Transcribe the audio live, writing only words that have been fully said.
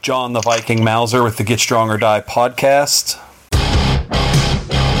John the Viking Mauser with the Get Strong or Die podcast.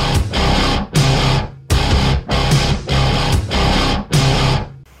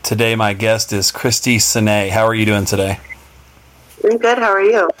 Today my guest is Christy Senay. How are you doing today? I'm good. How are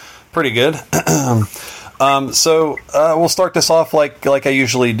you? Pretty good. So we'll start this off like I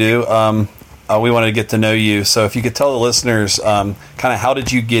usually do. We wanted to get to know you. So if you could tell the listeners kind of how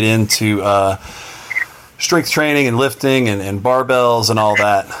did you get into strength training and lifting and barbells and all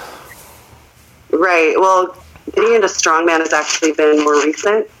that? Right. Well, getting into strongman has actually been more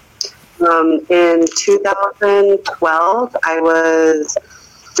recent. In 2012, I was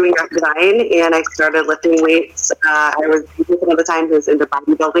doing graphic design and I started lifting weights. I was at the time who was into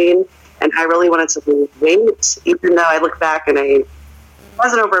bodybuilding, and I really wanted to lose weight, even though I look back and I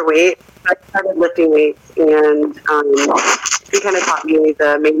wasn't overweight. I started lifting weights, and he kind of taught me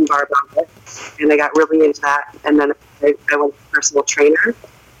the main barbell lift, and I got really into that. And then I went to a personal trainer,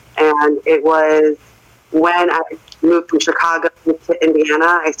 and it was when I moved from Chicago to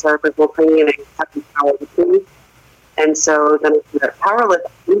Indiana, I started personal training and I kept powerlifting. And so then I started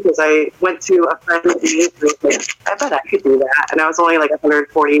powerlifting because I went to a friend's meet and was like, I bet I could do that. And I was only like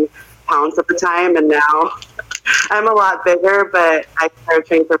 140 pounds at the time, and now I'm a lot bigger, but I started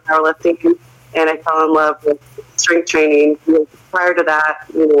training for powerlifting and I fell in love with strength training. Prior to that,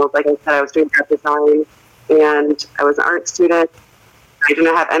 like I said, I was doing graphic design and I was an art student. I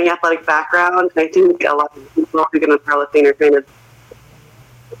didn't have any athletic background. I think a lot of people who get into powerlifting are kind of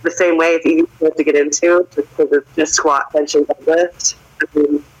the same way. It's easy to get into just because it's just squat, bench, and deadlift.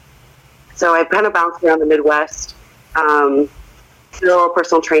 So I kind of bounced around the Midwest. Still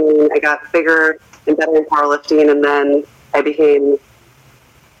personal training. I got bigger and better in powerlifting, and then I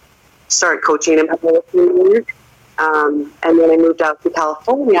started coaching in powerlifting. And then I moved out to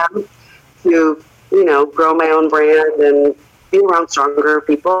California to, grow my own brand and be around stronger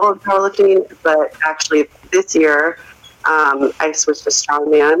people in powerlifting. But actually this year, I switched to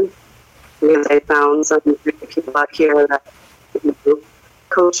Strongman because I found some people out here that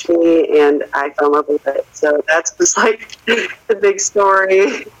coached me, and I fell in love with it. So that's just like the big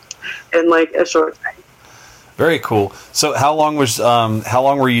story in like a short time. Very cool. So how long were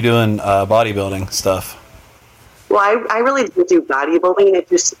you doing bodybuilding stuff? Well, I really didn't do bodybuilding. It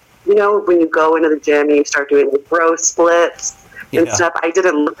just, when you go into the gym and you start doing like bro splits and stuff, I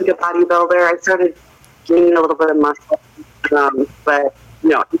didn't look like a bodybuilder. I started gaining a little bit of muscle, but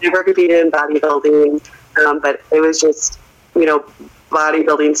never competed in bodybuilding. But it was just,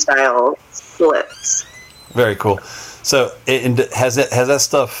 bodybuilding style splits. Very cool. So, has that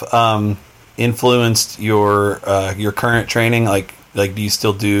stuff influenced your current training? Like, do you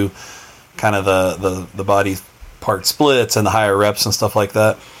still do kind of the body part splits and the higher reps and stuff like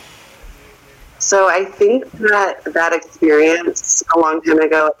that? So I think that experience a long time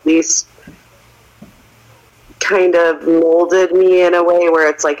ago, at least, kind of molded me in a way where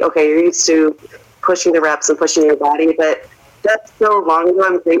it's like, okay, you're used to pushing the reps and pushing your body, but that's so long ago.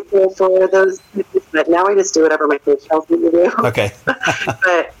 I'm grateful for those things, but now I just do whatever my coach tells me to do. Okay.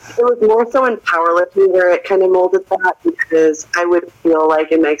 But it was more so in powerlifting where it kind of molded that, because I would feel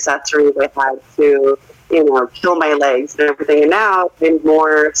like in my accessories I had to, kill my legs and everything. And now I'm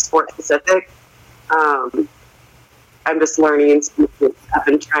more sport specific. I'm just learning stuff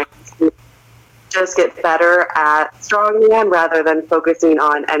and trying to just get better at strongman rather than focusing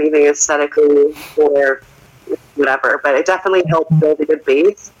on anything aesthetically or whatever. But it definitely helped build a good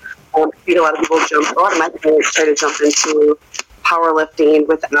base. I think a lot of people a lot of my parents try to jump into powerlifting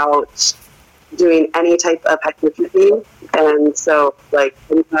without doing any type of hypertrophy. And so,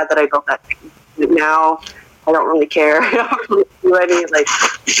 I'm glad that I built that. Now, I don't really care. I don't really do any,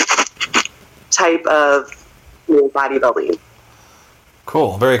 type of bodybuilding.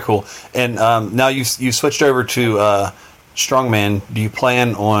 Cool, very cool. And now you switched over to Strongman. Do you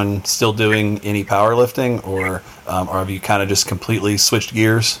plan on still doing any powerlifting, or have you kind of just completely switched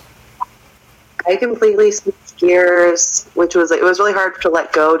gears? I completely switched gears, which was it was really hard to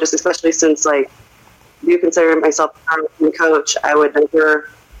let go, just especially since you consider myself a powerlifting coach. I would never,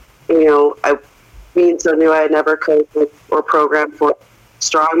 being so new, I had never coached or programmed for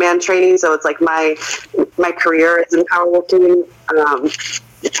strongman training, so it's like my career is in powerlifting.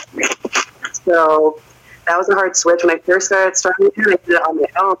 So that was a hard switch. When I first started strongman, I did it on my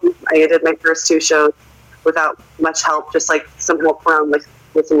own. I did my first 2 shows without much help, just some help from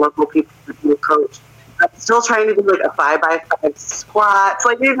with some local people who coach. I'm still trying to do a 5x5 squats.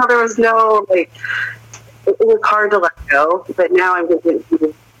 There was no it was hard to let go. But now I'm going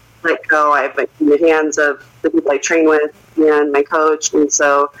to let go. I have in the hands of the people I train with and my coach, and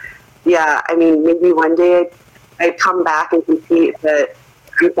so maybe one day I'd come back and compete, but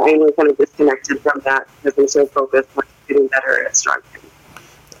I'm finally kind of disconnected from that because I'm so focused on getting better at strongman.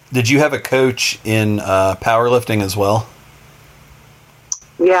 Did you have a coach in powerlifting as well?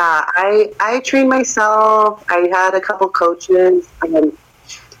 Yeah, I trained myself. I had a couple coaches. One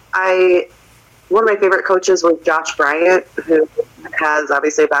of my favorite coaches was Josh Bryant, who has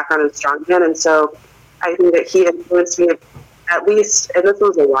obviously a background in strongman, and so I think that he influenced me at least, and this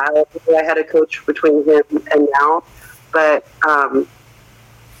was a while before I had a coach between him and now, but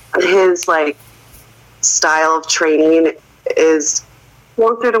his like style of training is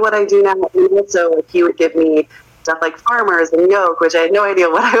closer to what I do now. So he would give me stuff like farmers and yoke, which I had no idea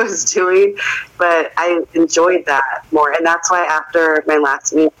what I was doing, but I enjoyed that more. And that's why after my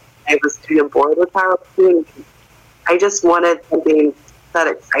last meet, I was kind of bored with powerlifting. I just wanted something that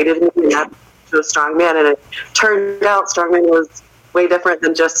excited me, and that was strongman. And it turned out strongman was way different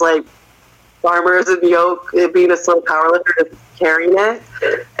than just like farmers and yoke, it being a slow powerlifter, just carrying it.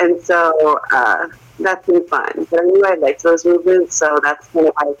 And so that's been fun. But I knew I liked those movements, so that's kind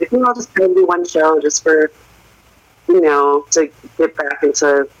of why I was like, I'll just kind of do one show just for, to get back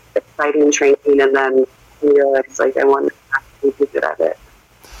into exciting training, and then realize like I wanted to actually be good at it.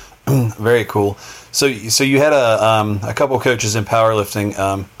 Very cool. So you had a couple coaches in powerlifting.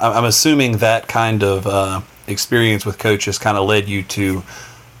 I'm assuming that kind of experience with coaches kind of led you to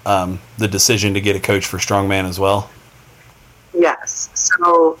the decision to get a coach for strongman as well. Yes.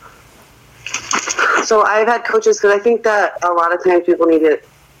 So I've had coaches because I think that a lot of times people need it.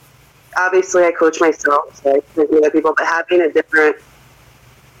 Obviously, I coach myself, so I can't do other people, but having a different.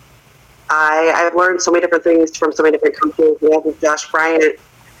 I've learned so many different things from so many different coaches. With Josh Bryant,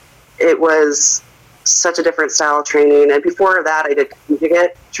 it was such a different style of training, and before that, I did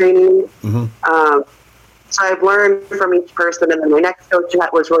conjugate training. Mm-hmm. So I've learned from each person, and then my next coach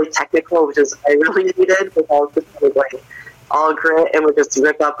was really technical, which is I really needed, because I was just kind of like all grit and would just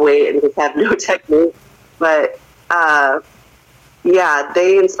rip up weight and just have no technique. But yeah,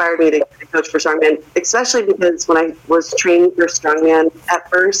 they inspired me to coach for strongman, especially because when I was training for strongman at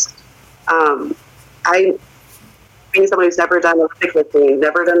first, being someone who's never done Olympic lifting,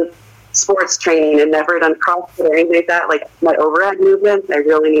 never done sports training, and never done CrossFit or anything like that, like my overhead movements, I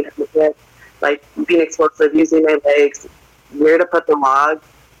really needed to get, like being explosive, using my legs, where to put the log.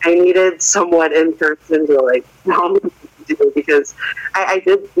 I needed someone in person to like tell me what to do, because I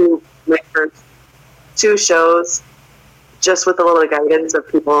did do my first 2 shows just with a little guidance of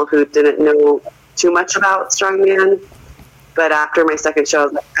people who didn't know too much about strongman. But after my second show, I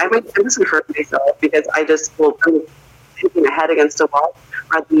was like, I'm just going to hurt myself, because I'm hitting my head against a wall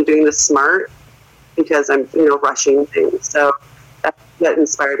rather than doing this smart, because I'm, rushing things. So that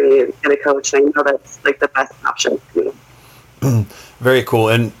inspired me to get a coach, and I know that's like the best option for me. Very cool.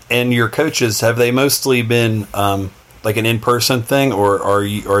 And your coaches, have they mostly been like an in-person thing, or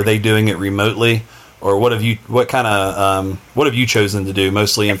are they doing it remotely? Or what have you chosen to do,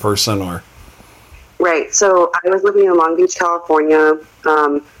 mostly in person, or? Right. So I was living in Long Beach, California,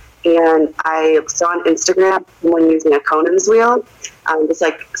 and I saw on Instagram someone using a Conan's wheel, just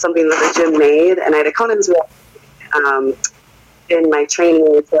like something that the gym made, and I had a Conan's wheel in my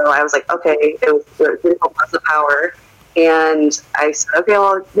training. So I was like, okay, it was 3 plus of power, and I said, okay, well,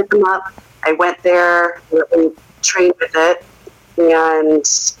 I'll hit them up. I went there, really trained with it, and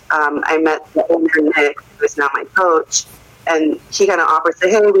I met the owner, Nick, who is now my coach, and he kind of offered, say,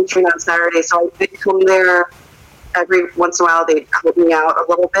 hey, we train on Saturday. So I would come there every once in a while. They'd help me out a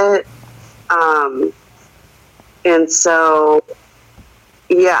little bit. And so,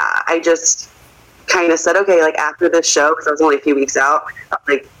 yeah, I just kind of said, okay, like after this show, because I was only a few weeks out,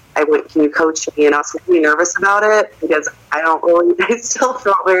 like I went, can you coach me? And I was really nervous about it, because I still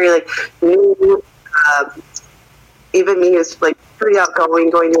felt very like new. Even me is like pretty outgoing.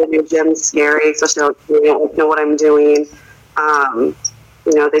 Going to a new gym is scary, especially when I don't know what I'm doing.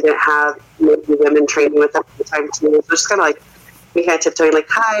 They didn't have maybe women training with them at the time too. So it's just kind of like me kind of tiptoeing, like,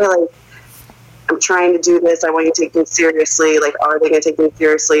 hi, like I'm trying to do this. I want you to take me seriously. Like, are they going to take me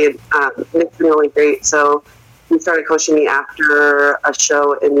seriously? And it's been really great. So he started coaching me after a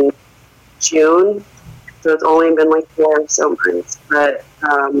show in June. So it's only been like 4 or so months, but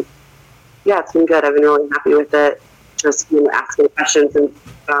yeah, it's been good. I've been really happy with it. Just asking questions, and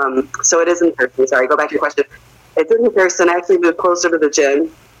so it is in person. Sorry, go back to your question. It's in person. I actually moved closer to the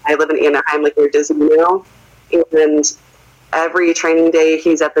gym. I live in Anaheim, like near Disney now, and every training day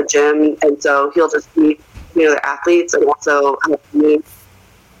he's at the gym, and so he'll just meet the athletes, and also help me.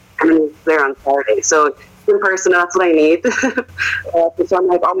 I'm there on Saturday, so in person. That's what I need.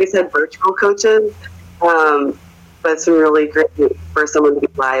 So I've always had virtual coaches, but it's been really great for someone to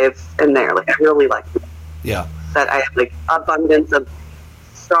be live in there. Like I really like it. Yeah. That I have like abundance of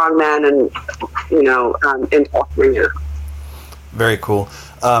strongmen and, in California. Very cool.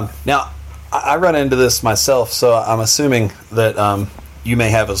 Now, I run into this myself, so I'm assuming that you may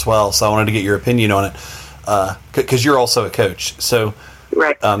have as well. So I wanted to get your opinion on it, because you're also a coach. So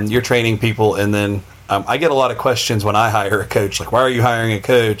right. You're training people, and then I get a lot of questions when I hire a coach, like, why are you hiring a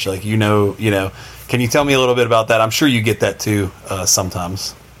coach? Like, can you tell me a little bit about that? I'm sure you get that too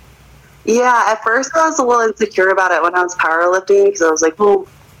sometimes. Yeah, at first I was a little insecure about it when I was powerlifting, because I was like, well,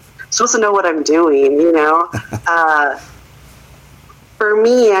 I'm supposed to know what I'm doing, For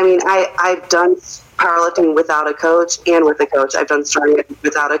me, I mean, I've done powerlifting without a coach and with a coach. I've done strongman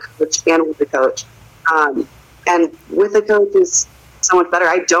without a coach and with a coach. And with a coach is so much better.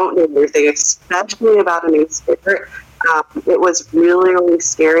 I don't know everything, especially about a new sport. It was really, really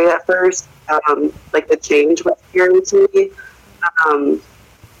scary at first. Like the change was scary to me.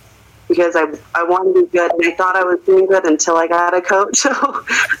 Because I wanted to be good, and I thought I was doing good until I got a coach. So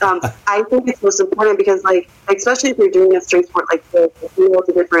I think it's most important because, like, especially if you're doing a strength sport, like the female's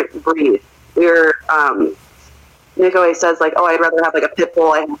a different breed. Nick always says, like, oh, I'd rather have like a pit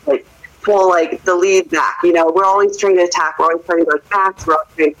bull. I have like pull like the lead back. We're always trying to attack. We're always trying to go back. We're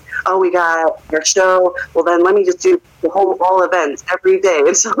always trying, oh, we got our show. Well, then let me just do the whole all events every day.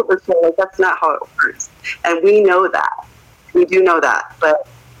 And so like, that's not how it works. And we know that. We do know that, but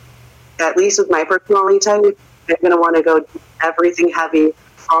at least with my personality type, I'm going to want to go everything heavy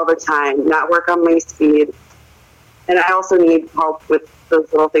all the time, not work on my speed. And I also need help with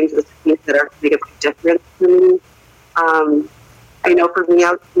those little things that are make a big difference for me. I know for me,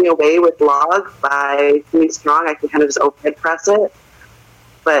 I was getting away with log by being strong. I can kind of just overhead press it,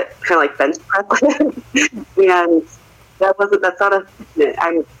 but kind of like bench press it. And that's not a,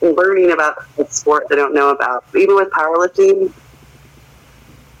 I'm learning about a sport that I don't know about. But even with powerlifting,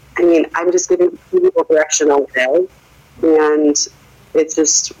 I mean, I'm just giving people direction all day, and it's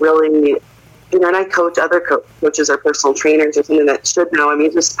just really, and I coach other coaches or personal trainers or something that should know. I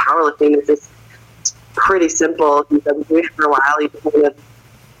mean, just powerlifting is just pretty simple. You've been doing it for a while. You kind of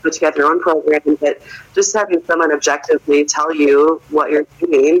put together your own program, but just having someone objectively tell you what you're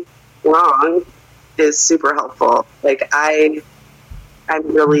doing wrong is super helpful. Like I'm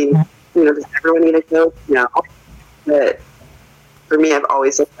really, does everyone need a coach? No, but for me, I've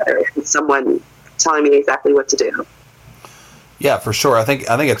always looked better with someone telling me exactly what to do. Yeah, for sure. I think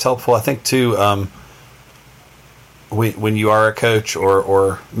it's helpful. I think too, when you are a coach,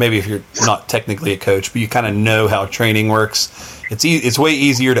 or maybe if you're not technically a coach, but you kind of know how training works, it's way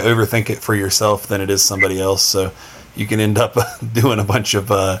easier to overthink it for yourself than it is somebody else. So you can end up doing a bunch of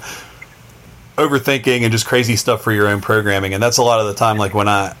overthinking and just crazy stuff for your own programming. And that's a lot of the time, like when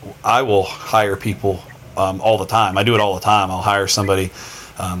I will hire people all the time. I do it all the time. I'll hire somebody,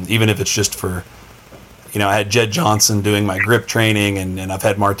 even if it's just for, I had Jed Johnson doing my grip training, and I've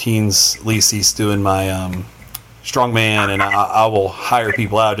had Martins Lisis doing my strongman, and I will hire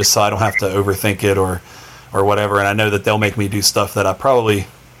people out just so I don't have to overthink it or whatever. And I know that they'll make me do stuff that I probably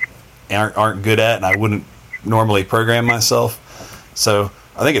aren't good at, and I wouldn't normally program myself. So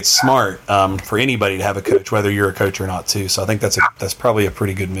I think it's smart for anybody to have a coach, whether you're a coach or not, too. So I think that's probably a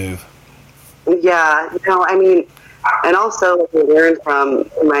pretty good move. Yeah, I mean, and also I learn from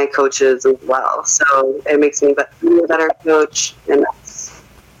my coaches as well. So it makes me a better coach, and that's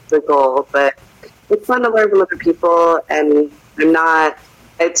the goal. But it's fun to learn from other people, and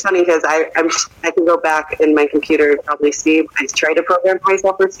it's funny because I can go back in my computer and probably see, I tried to program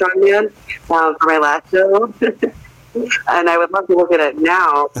myself for Strongman for my last show. And I would love to look at it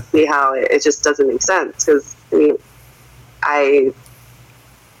now to see how it just doesn't make sense. Because, I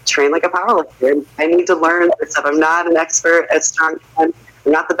train like a powerlifter. I need to learn this stuff. I'm not an expert at strongman.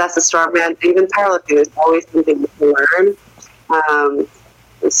 I'm not the best at strongman. Even powerlifting, there's always something to learn.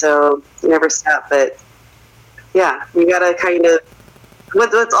 So you never stop. But yeah, you gotta kind of.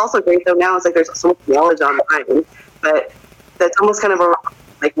 What's also great though now is like there's so much knowledge online, but that's almost kind of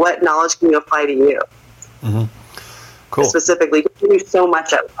like what knowledge can you apply to you? Mm-hmm. Cool. Specifically, you can do so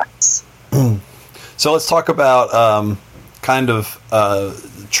much at once. So let's talk about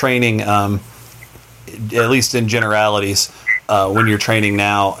training, at least in generalities, when you're training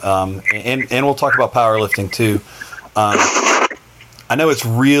now, and we'll talk about powerlifting too. I know it's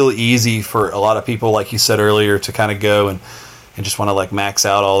real easy for a lot of people, like you said earlier, to kind of go and just want to like max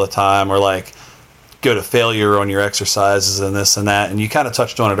out all the time, or like go to failure on your exercises and this and that. And you kind of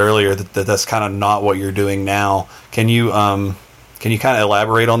touched on it earlier that's kind of not what you're doing now. Can you kind of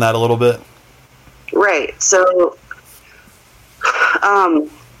elaborate on that a little bit? Right. So,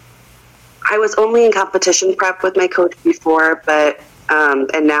 I was only in competition prep with my coach before, but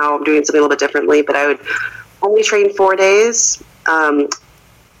and now I'm doing something a little bit differently. But I would only train 4 days,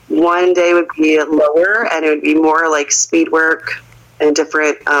 one day would be lower, and it would be more like speed work and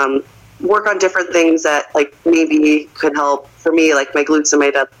different work on different things that like maybe could help for me, like my glutes and my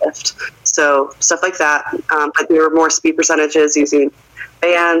deadlift. So stuff like that. But there were more speed percentages using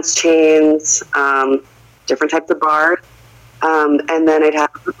bands, chains, different types of bars. And then I'd have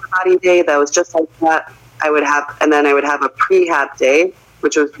a upper body day that was just like that. And then I would have a prehab day,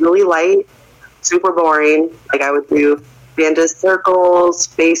 which was really light, super boring. Like I would do banded circles,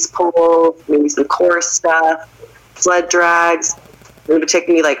 base pulls, maybe some core stuff, sled drags. It would take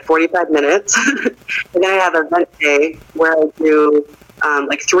me like 45 minutes. And then I have an event day where I do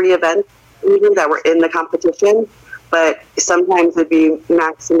like 3 events that were in the competition. But sometimes it'd be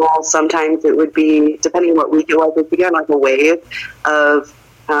maximal. Sometimes it would be, depending on what week it was, it'd be like a wave of,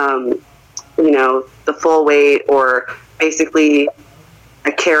 the full weight or basically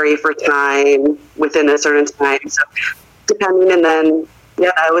a carry for time within a certain time. So depending, and then,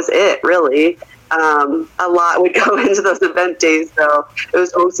 that was it, really. A lot would go into those event days, so it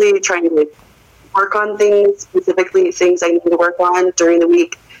was mostly trying to work on things, specifically things I need to work on during the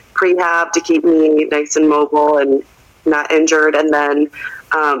week, prehab to keep me nice and mobile and not injured, and then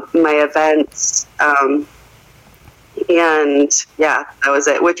my events, and that was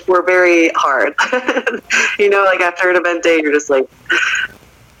it, which were very hard. Like after an event day, you're just like,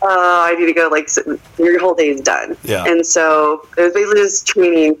 I need to go, like, your whole day is done. Yeah. And so it was basically just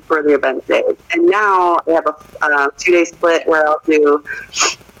training for the event day. And now I have a 2-day split where I'll do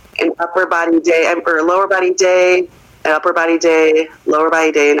an upper body day, or lower body day, an upper body day, lower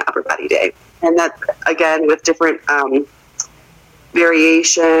body day, and upper body day. And that, again, with different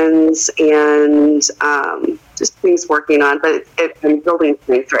variations and just things working on. But I'm building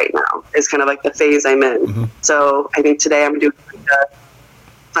strength right now is kind of like the phase I'm in. Mm-hmm. So I think today I'm doing a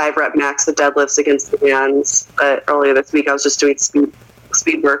 5-rep max of deadlifts against the bands. But earlier this week I was just doing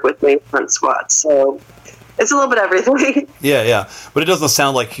speed work with my front squats. So it's a little bit of everything. Yeah. But it doesn't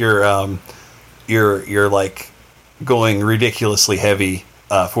sound like you're like going ridiculously heavy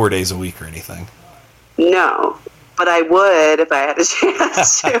 4 days a week or anything. No, but I would if I had a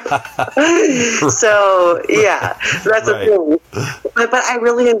chance to. So that's a thing. But I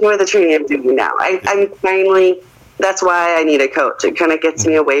really enjoy the training I'm doing now. I'm finally. That's why I need a coach. It kind of gets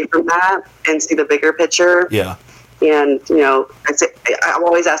me away from that and see the bigger picture. Yeah. And I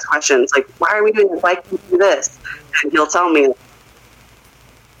always ask questions like, "Why are we doing this? Why can we do this?" And he'll tell me.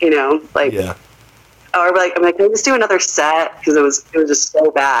 Or I'm like, can I just do another set? Because it was just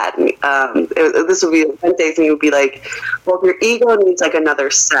so bad. This would be event days, and he would be like, well, if your ego needs like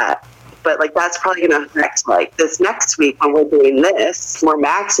another set, but like that's probably gonna affect like this next week when we're doing this more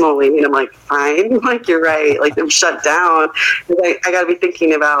maximally. And I'm like, fine, like you're right. Like I'm shut down. I got to be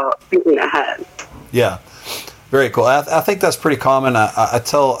thinking ahead. Yeah. Very cool. I think that's pretty common. I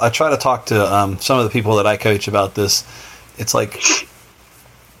try to talk to some of the people that I coach about this. It's like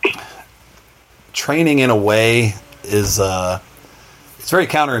training in a way is it's very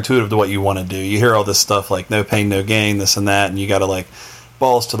counterintuitive to what you want to do. You hear all this stuff like no pain, no gain, this and that, and you got to like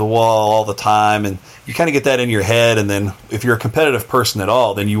balls to the wall all the time, and you kind of get that in your head. And then if you're a competitive person at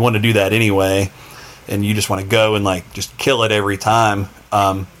all, then you want to do that anyway, and you just want to go and like just kill it every time.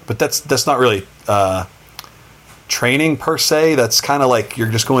 But that's not really training per se. That's kind of like you're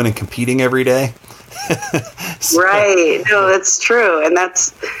just going and competing every day. Right. No, that's true. And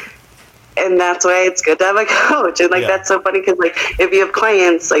that's why it's good to have a coach. And that's so funny because like if you have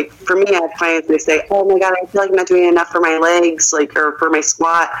clients, like for me, I have clients, they say, oh my God, I feel like I'm not doing enough for my legs, like, or for my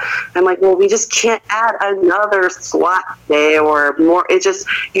squat. I'm like, well, we just can't add another squat day or more. You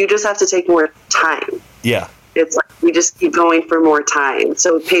just have to take more time. Yeah. It's like, we just keep going for more time.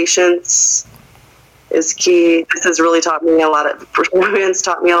 So patience is key. This has really taught me a lot of performance,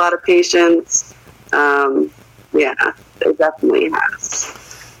 taught me a lot of patience. It definitely has.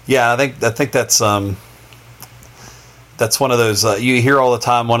 Yeah, I think that's one of those you hear all the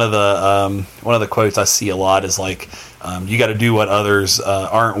time. One of the quotes I see a lot is like, you got to do what others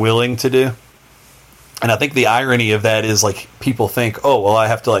aren't willing to do. And I think the irony of that is like people think, oh, well, I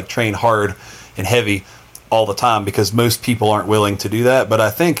have to like train hard and heavy all the time because most people aren't willing to do that. But I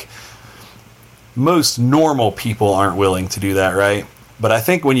think most normal people aren't willing to do that, right? But I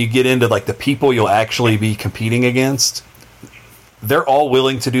think when you get into like the people you'll actually be competing against, they're all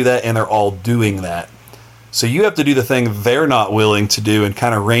willing to do that and they're all doing that. So you have to do the thing they're not willing to do and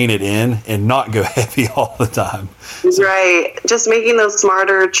kind of rein it in and not go heavy all the time. Right. Just making those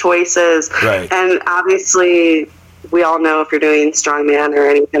smarter choices. Right. And obviously we all know if you're doing strongman or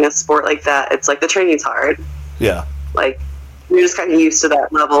any kind of sport like that, it's like the training's hard. Yeah. Like you're just kind of used to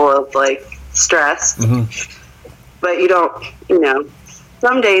that level of like stress. Mm-hmm. But you don't,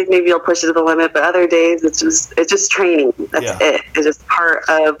 some days maybe you'll push it to the limit, but other days it's just training. That's it. It's just part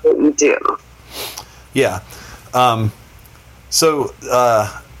of what you do. Yeah. So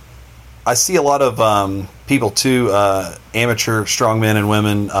I see a lot of people too, amateur strongmen and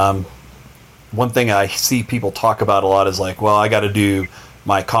women. One thing I see people talk about a lot is like, well, I got to do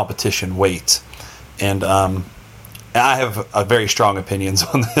my competition weight. And I have very strong opinions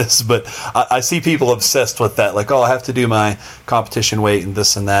on this, but I see people obsessed with that. Like, oh, I have to do my competition weight and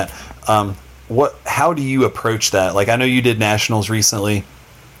this and that. How do you approach that? Like, I know you did nationals recently,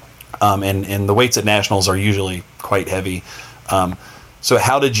 and the weights at nationals are usually quite heavy. So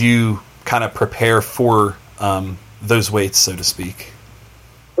how did you kind of prepare for those weights, so to speak?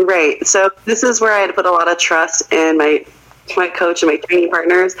 Right. So this is where I had to put a lot of trust in my coach and my training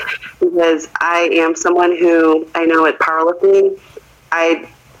partners, because I am someone who, I know at powerlifting, I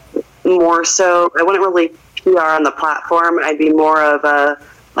wouldn't really PR on the platform. I'd be more of a,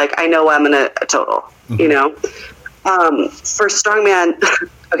 like, I know I'm in a total, you know? For strongman,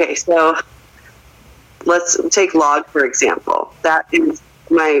 okay, so let's take log, for example. That is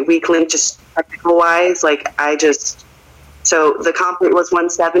my weak link, just technical wise. Like, so the comp weight was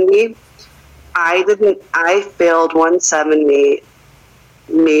 170. I failed 170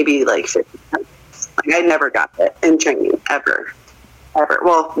 maybe like 50 times. Like, I never got it in training, ever.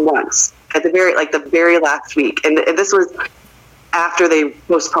 Well, once at the very last week. And this was after they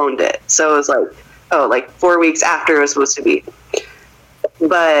postponed it. So it was like 4 weeks after it was supposed to be.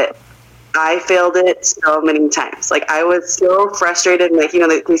 But I failed it so many times. Like, I was so frustrated, and like, you know,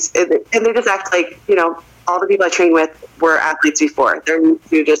 and they just act like, you know, all the people I trained with were athletes before. They're used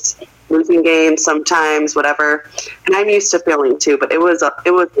to just losing games sometimes, whatever. And I'm used to failing too, but it was a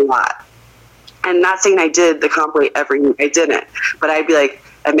lot. And not saying I did the comp weight every week. I didn't. But I'd be like,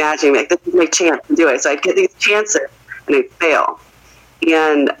 imagining, like, this is my chance to do it. So I'd get these chances and I'd fail.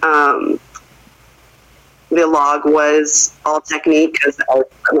 And the log was all technique, because my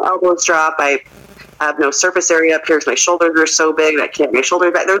elbows drop. I have no surface area up here because my shoulders are so big. I can't get my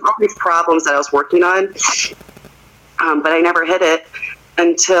shoulders back. There's all these problems that I was working on. But I never hit it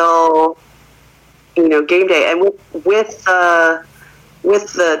until, you know, game day. And with the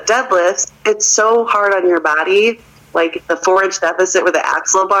deadlifts, it's so hard on your body. Like the 4-inch deficit with the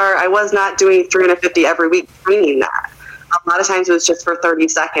axle bar, I was not doing 350 every week training that. A lot of times it was just for 30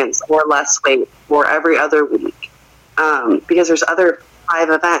 seconds or less weight or every other week. Because there's other 5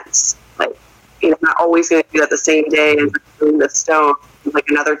 events. Like, you know, I'm not always going to do that the same day as doing the stone, like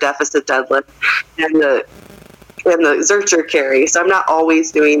another deficit deadlift and the Zercher carry. So I'm not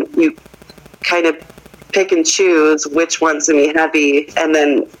always doing, you kind of pick and choose which one's going to be heavy. And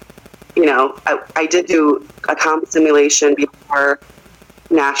then, you know, I did do a comp simulation before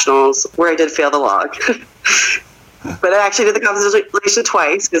nationals where I did fail the log. But I actually did the comp simulation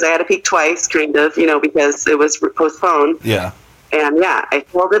twice, because I had to peak twice, kind of, you know, because it was postponed. Yeah. And yeah, I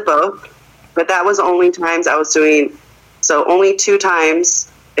failed it both. But that was only times I was doing, so only 2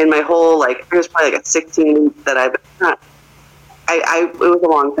 times in my whole, like, it was probably like a 16 week that it was a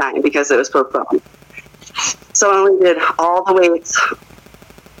long time because it was postponed. So I only did all the weights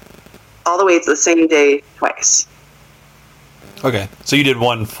the same day twice. Okay. So you did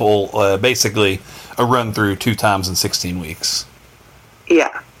one full, basically a run through 2 times in 16 weeks.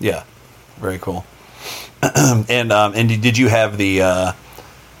 Yeah. Yeah. Very cool. And did you have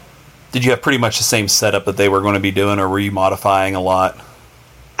did you have pretty much the same setup that they were going to be doing, or were you modifying a lot?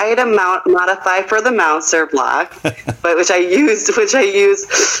 I had a modify for the Mouser block, but which I used.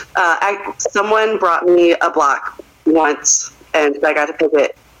 Someone brought me a block once, and I got to pick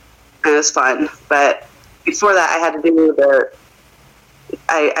it, and it was fun. But before that, I had to do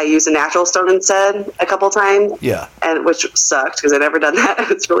I used a natural stone instead a couple times. Yeah. And which sucked because I'd never done that.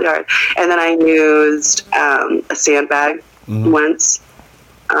 It's really hard. And then I used a sandbag once.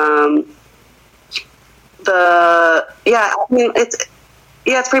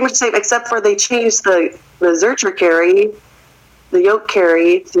 It's pretty much the same, except for they changed the Zercher carry, the yoke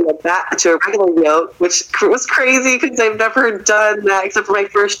carry to a regular yoke, which was crazy because I've never done that except for my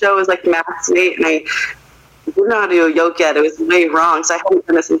first show was like max weight, and I didn't know how to do a yoke yet. It was way wrong, so I haven't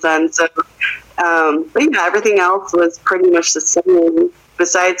done it since then. So, but yeah, everything else was pretty much the same.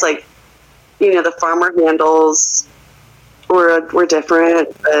 Besides, like, you know, the farmer handles were different,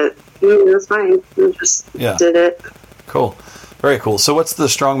 but it was fine. We just did it. Cool. Very cool. So what's the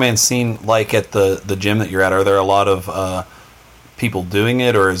strongman scene like at the gym that you're at? Are there a lot of people doing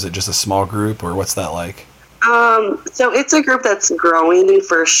it, or is it just a small group, or what's that like? So it's a group that's growing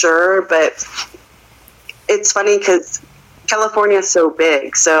for sure, but it's funny because California is so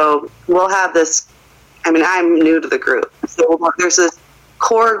big. So we'll have this, I mean, I'm new to the group. So there's this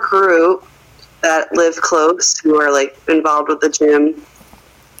core group that live close who are like involved with the gym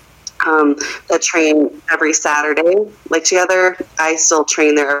that train every Saturday like together. I still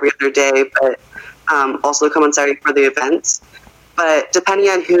train there every other day, but also come on Saturday for the events. But depending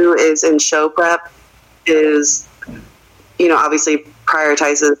on who is in show prep is, obviously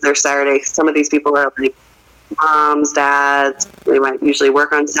prioritizes their Saturday. Some of these people are like moms, dads. They might usually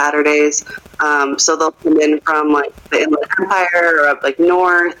work on Saturdays. So they'll come in from like the Inland Empire or up like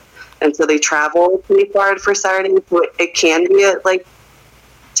north. And so they travel pretty far for Saturday. So it can be at like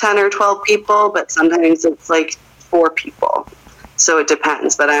 10 or 12 people, but sometimes it's like 4 people. So it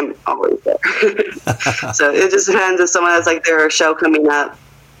depends, but I'm always there. So it just depends if someone has like their show coming up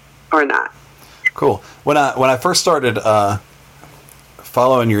or not. Cool. When I first started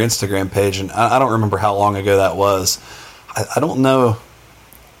following your Instagram page, and I don't remember how long ago that was. I don't know.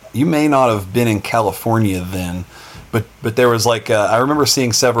 You may not have been in California then, but there was like I remember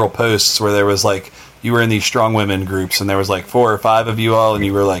seeing several posts where there was like you were in these Strongwoman groups, and there was like 4 or 5 of you all, and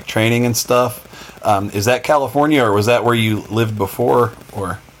you were like training and stuff. Is that California, or was that where you lived before?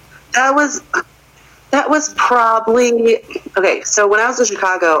 Or that was probably okay. So when I was in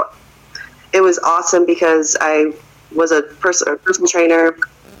Chicago, it was awesome because I was a personal trainer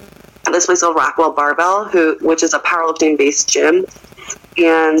at this place called Rockwell Barbell, which is a powerlifting based gym.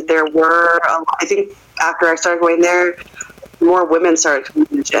 And there were, I think after I started going there, more women started coming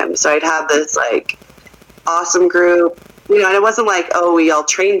to the gym. So I'd have this like awesome group, and it wasn't like, oh, we all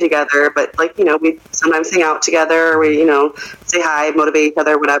train together, but like, we sometimes hang out together, we, say hi, motivate each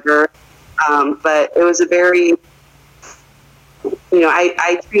other, whatever. But it was a very,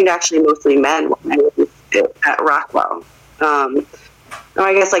 I trained actually mostly men when I was at Rockwell. I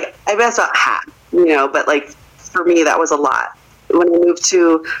guess about half, but like for me, that was a lot. When I moved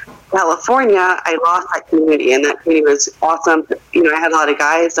to California, I lost that community, and that community was awesome. I had a lot of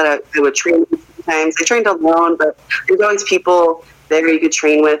guys that I would train with sometimes. I trained alone, but there's always people there you could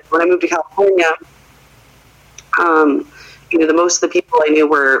train with. When I moved to California, the most of the people I knew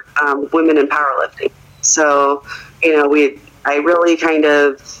were women in powerlifting. So, I really kind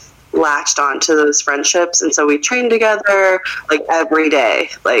of latched onto those friendships, and so we trained together like every day.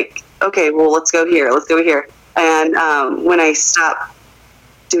 Like, okay, well, let's go here. And when I stopped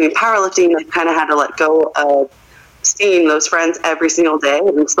doing powerlifting, I kind of had to let go of seeing those friends every single day.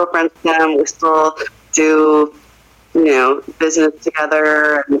 I'm still friends with them. We still do, business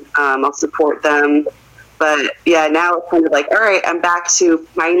together, and I'll support them. But yeah, now it's kind of like, all right, I'm back to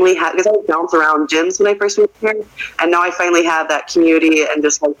finally have, because I bounced around gyms when I first moved here, and now I finally have that community and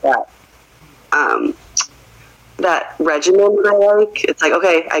just like that regimen that I like. It's like,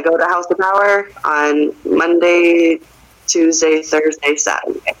 okay, I go to House of Power on Monday, Tuesday, Thursday,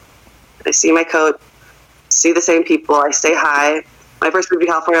 Saturday. I see my coach, see the same people, I say hi. When I first moved to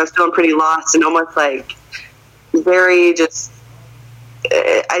California, I was feeling pretty lost and almost like very just,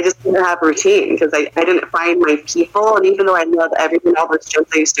 I just didn't have a routine because I didn't find my people. And even though I love everything, all those gyms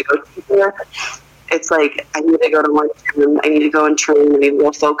I used to go to here, it's like, I need to go to one gym, I need to go and train, I need to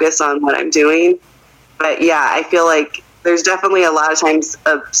go focus on what I'm doing. But yeah, I feel like there's definitely a lot of times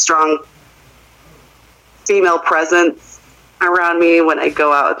a strong female presence around me when I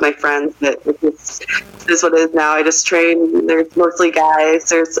go out with my friends. That this is what it is now. I just train. There's mostly guys.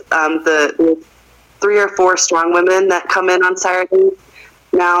 There's the 3 or 4 strong women that come in on Saturdays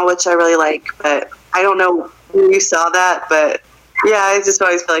now, which I really like. But I don't know who you saw that, but yeah, I just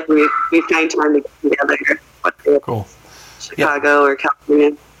always feel like we find time to get together. Cool. Chicago or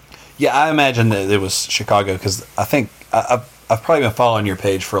California. Yeah, I imagine that it was Chicago because I think I've probably been following your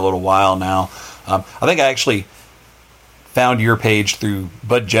page for a little while now. I think I actually found your page through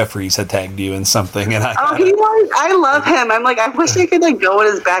Bud Jeffries had tagged you in something, and he was. I love him. I'm like, I wish I could like go in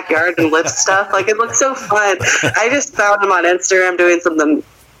his backyard and lift stuff. Like it looks so fun. I just found him on Instagram doing something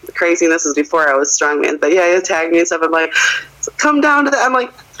crazy. And this was before I was strongman, but yeah, he tagged me and stuff. I'm like, come down to that. I'm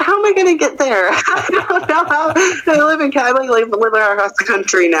like, how am I going to get there? I don't know how. I live in I live across the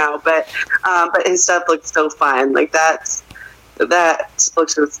country now, but his stuff looks so fun. Like that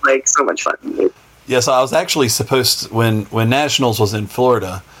looks just like so much fun to me. Yeah, so I was actually supposed to, when Nationals was in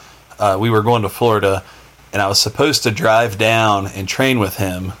Florida, we were going to Florida, and I was supposed to drive down and train with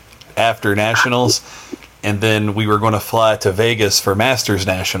him after Nationals, and then we were going to fly to Vegas for Masters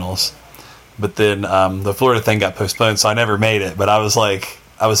Nationals. But then the Florida thing got postponed, so I never made it. But I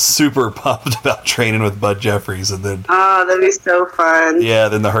was super pumped about training with Bud Jeffries, and then that'd be so fun. Yeah,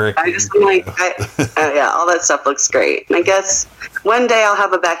 then the hurricane. I just like, yeah, all that stuff looks great. And I guess one day I'll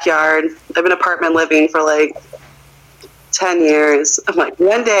have a backyard. I've been apartment living for like 10 years. I'm like,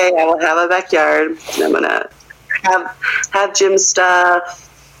 one day I will have a backyard, and I'm gonna have gym stuff.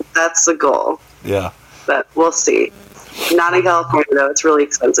 That's the goal. Yeah. But we'll see. Not in California though. It's really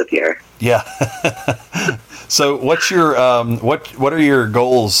expensive here. Yeah. So what's your what are your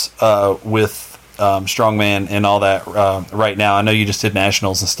goals with Strongman and all that right now? I know you just did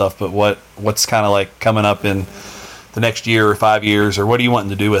nationals and stuff, but what's kind of like coming up in the next year or 5 years, or what are you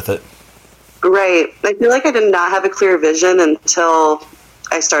wanting to do with it? Right. I feel like I did not have a clear vision until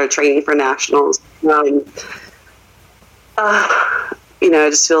I started training for nationals. It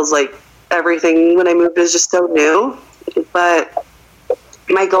just feels like everything when I moved is just so new. But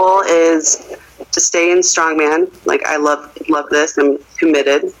my goal is to stay in strongman. Like, I love this. I'm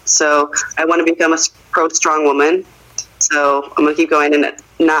committed. So I want to become a pro strongwoman. So I'm going to keep going, and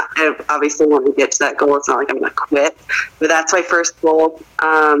I obviously want to get to that goal. It's not like I'm going to quit, but that's my first goal.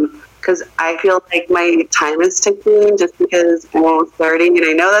 Because I feel like my time is ticking just because I'm almost 30, and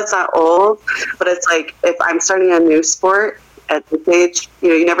I know that's not old, but it's like if I'm starting a new sport at this age,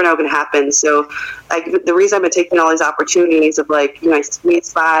 you never know what can happen. So the reason I've been taking all these opportunities of I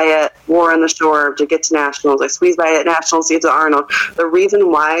squeezed by at War on the Shore to get to nationals. I squeezed by at nationals to get to Arnold. The reason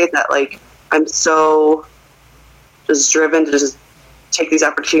why that I'm so just driven to just take these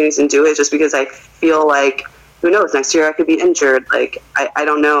opportunities and do it just because I feel like, who knows, next year I could be injured. I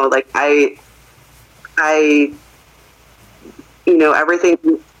don't know. Everything,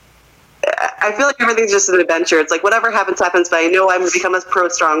 I feel like everything's just an adventure. It's like whatever happens, happens, but I know I'm going to become a pro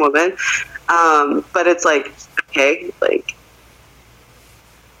strong woman. But it's okay,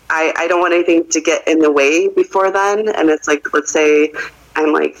 I don't want anything to get in the way before then. And it's let's say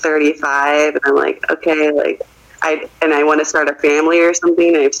I'm 35 and I'm okay, I want to start a family or something,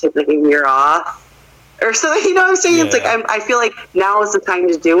 and I have to take a year off or something, you know what I'm saying? Yeah. It's I feel like now is the time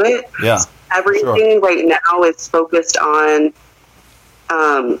to do it. Yeah. So everything right now is focused on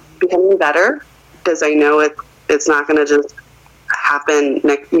becoming better, because I know it's not going to just happen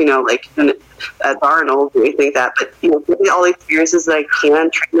next, at Arnold or anything like that, but give me all the experiences that I can,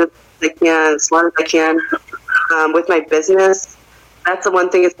 train as I can, as long as I can. With my business, that's the one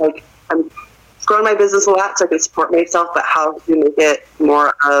thing, is I'm growing my business a lot so I can support myself, but how to make it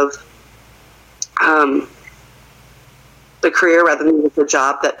more of the career rather than just a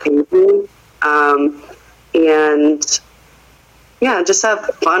job that pays me. And yeah, just have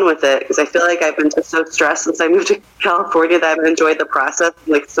fun with it, because I feel like I've been just so stressed since I moved to California that I haven't enjoyed the process.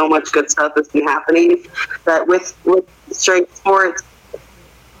 So much good stuff has been happening, that with strength sports,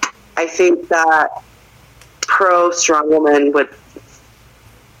 I think that pro strongwoman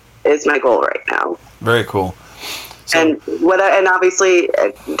is my goal right now. Very cool. So, and obviously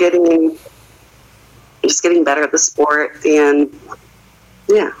getting better at the sport, and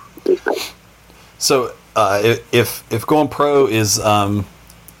yeah. So if going pro is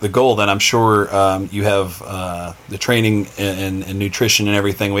the goal, then I'm sure you have the training and nutrition and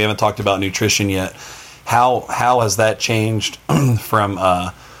everything. We haven't talked about nutrition yet. How has that changed from?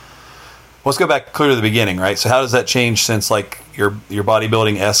 Let's go back clear to the beginning, right? So how does that change since your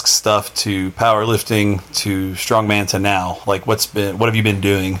bodybuilding-esque stuff to powerlifting to strongman to now? What have you been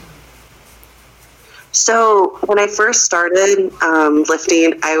doing? So when I first started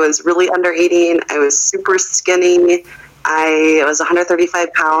lifting, I was really under eating. I was super skinny. I was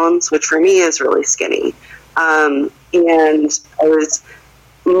 135 pounds, which for me is really skinny. And I was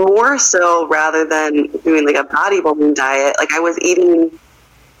more so, rather than doing a bodybuilding diet, I was eating,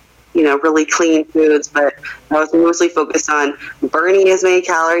 really clean foods, but I was mostly focused on burning as many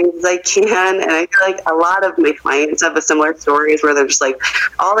calories as I can. And I feel like a lot of my clients have a similar stories where they're just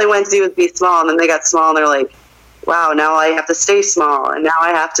all they wanted to do was be small, and then they got small and they're wow, now I have to stay small, and now I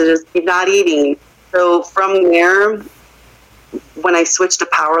have to just keep not eating. So from there, when I switched to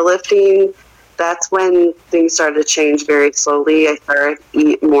powerlifting, that's when things started to change very slowly. I started to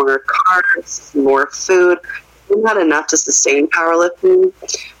eat more carbs, more food. Not enough to sustain powerlifting,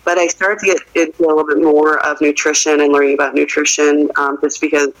 but I started to get into a little bit more of nutrition and learning about nutrition, just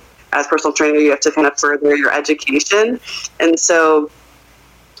because as personal trainer, you have to kind of further your education. And so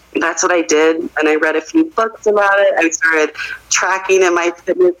that's what I did. And I read a few books about it. I started tracking in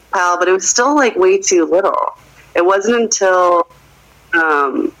MyFitnessPal, but it was still way too little. It wasn't until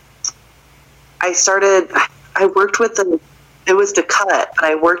I worked with it was to cut, but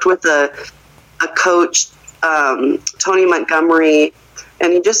I worked with a coach, Tony Montgomery,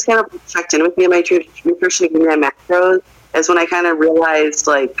 and he just kind of checked in with me on my nutrition and my macros. Is when I kind of realized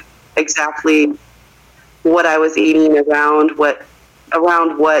exactly what I was eating around what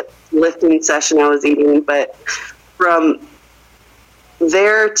lifting session I was eating. But from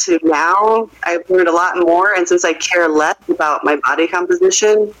there to now, I've learned a lot more, and since I care less about my body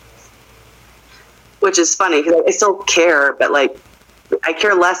composition, which is funny because I still care, but like I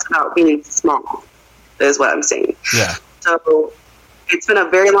care less about being small is what I'm saying. Yeah. So it's been a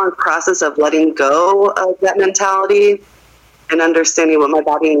very long process of letting go of that mentality and understanding what my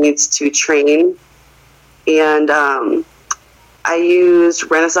body needs to train. And I use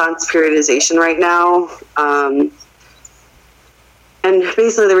Renaissance periodization right now. And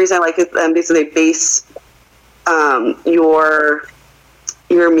basically the reason I like it, basically they base your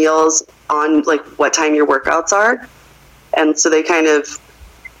meals on like what time your workouts are. And so they kind of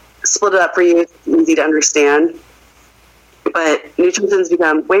split it up for you. It's easy to understand. But nutrition's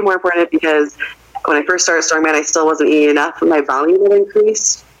become way more important because when I first started Strongman, I still wasn't eating enough and my volume had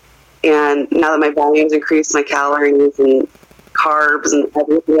increased. And now that my volume's increased, my calories and carbs and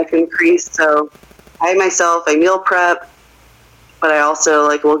everything have increased. So I meal prep, but I also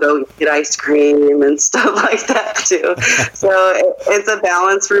like will go get ice cream and stuff like that too. So it's a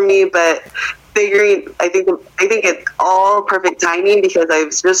balance for me, but I think it's all perfect timing because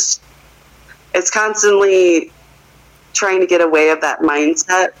it's constantly trying to get away of that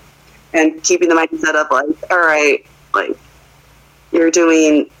mindset and keeping the mindset of like, all right, like you're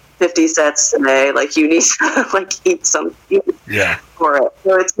doing 50 sets today, like you need to like eat something for it.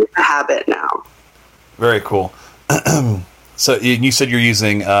 So it's a habit now. Very cool. So you said you're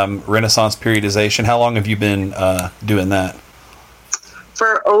using Renaissance periodization. How long have you been doing that?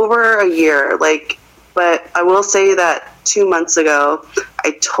 For over a year, but I will say that 2 months ago,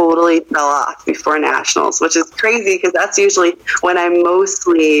 I totally fell off before nationals, which is crazy because that's usually when I'm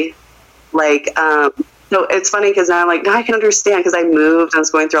mostly so it's funny because now I'm like, now I can understand because I moved and I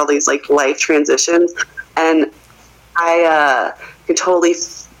was going through all these like life transitions, and I could totally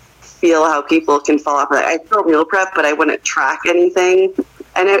feel how people can fall off. I still meal prep, but I wouldn't track anything,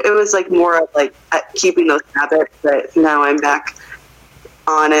 and it was like more of like keeping those habits. But now I'm back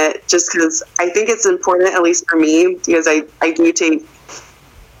on it just because I think it's important, at least for me, because I do take,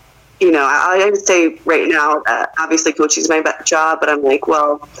 I would say right now that obviously coaching is my job, but I'm like,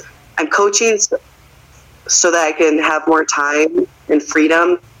 well, I'm coaching so that I can have more time and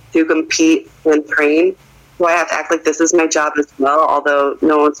freedom to compete and train. So I have to act like this is my job as well, although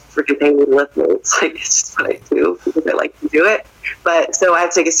no one's freaking paying me to lift weights. Like, it's just what I do because I like to do it. But so I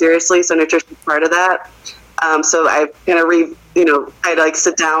have to take it seriously. So nutrition is part of that. So I kind of I'd like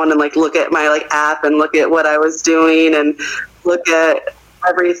sit down and like look at my like app and look at what I was doing and look at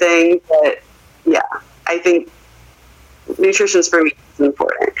everything. But yeah, I think nutrition for me is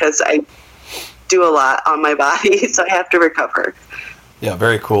important because I do a lot on my body, so I have to recover. Yeah,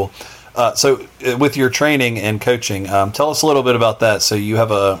 very cool. So with your training and coaching, tell us a little bit about that. So you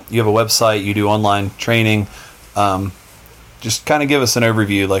have a website, you do online training. Just kind of give us an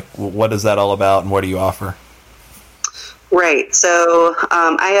overview, like what is that all about and what do you offer? Right. So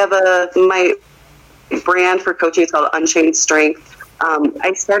I have my brand for coaching is called Unchained Strength.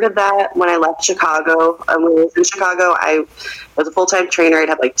 I started that when I left Chicago. When I was in Chicago, I was a full-time trainer. I'd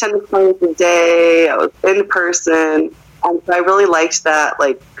have like 10 clients a day. I was in person. So I really liked that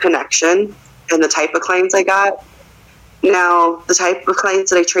like connection and the type of clients I got. Now, the type of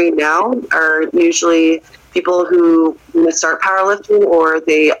clients that I train now are usually people who want to start powerlifting or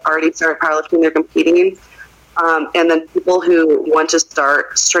they already started powerlifting, they're competing. And then people who want to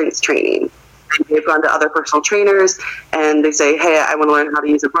start strength training. They've gone to other personal trainers and they say, hey, I want to learn how to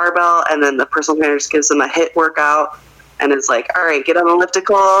use a barbell. And then the personal trainer just gives them a HIIT workout and it's like, all right, get on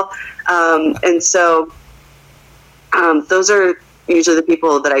elliptical. And so those are usually the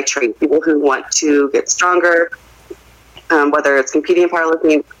people that I train, people who want to get stronger, whether it's competing in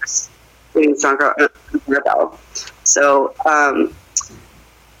powerlifting or getting stronger on a barbell. So,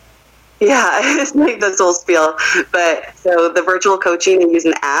 yeah, it's like this whole spiel. But so the virtual coaching, I use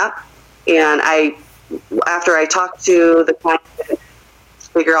an app. And after I talk to the client,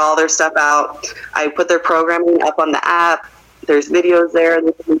 figure all their stuff out, I put their programming up on the app. There's videos there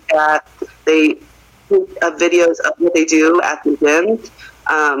they can look at. They have videos of what they do at the gym.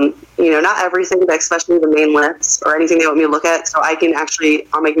 Not everything, but especially the main lifts or anything they want me to look at. So I can actually,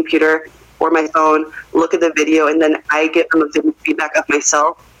 on my computer or my phone, look at the video, and then I get them a feedback of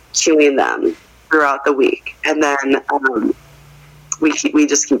myself, cueing them throughout the week. And then we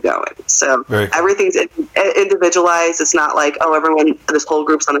just keep going. So cool. Everything's individualized. It's not like, this whole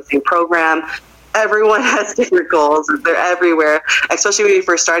group's on the same program. Everyone has different goals. They're everywhere, especially when you're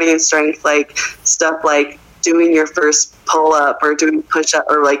first starting in strength, like stuff like doing your first pull-up or doing push-up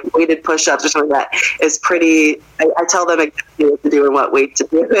or like weighted push-ups or something like that is pretty, I tell them exactly what to do and what weight to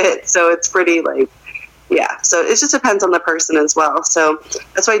do it. So it's pretty so it just depends on the person as well. So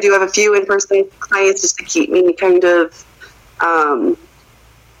that's why I do have a few in-person clients just to keep me kind of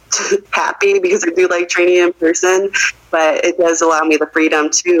happy because I do like training in person, but it does allow me the freedom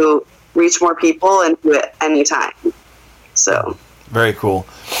to reach more people and do it anytime. So very could.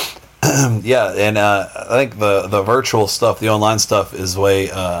 Yeah, and I think the virtual stuff, the online stuff, is way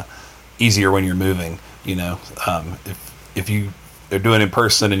easier when you're moving. You know, if they're doing it in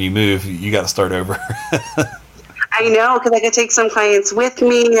person and you move, you got to start over. I know, because I could take some clients with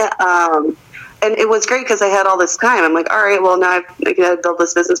me, and it was great because I had all this time. I'm like, all right, well, now I've built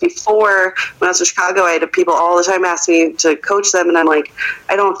this business before. When I was in Chicago, I had people all the time ask me to coach them, and I'm like,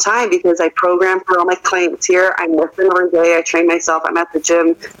 I don't have time because I program for all my clients here. I'm with them every day. I train myself. I'm at the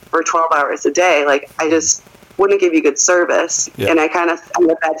gym for 12 hours a day. Like, I just wouldn't give you good service. Yeah. And I kind of had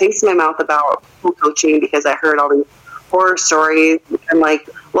a bad taste in my mouth about coaching because I heard all these horror stories. I'm like,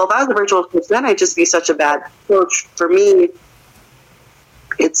 well, if I was a virtual coach, then I'd just be such a bad coach. For me,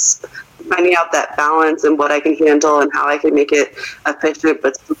 it's finding out that balance and what I can handle and how I can make it efficient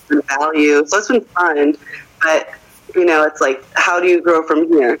but still for value. So it's been fun, but you know, it's like, how do you grow from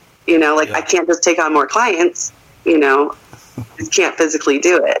here? You know, like I can't just take on more clients, you know, just can't physically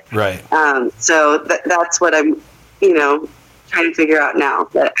do it. Right. So that's what I'm, you know, trying to figure out now.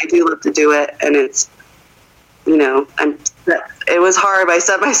 But I do love to do it, and it's, you know, it was hard, but I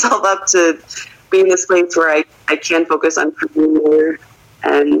set myself up to be in this place where I can focus on career,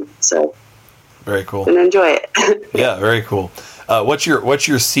 and so very cool, and enjoy it. Yeah, very cool. What's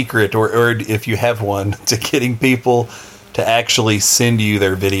your secret, or if you have one, to getting people to actually send you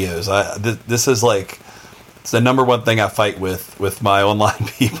their videos? This is like, it's the number one thing I fight with my online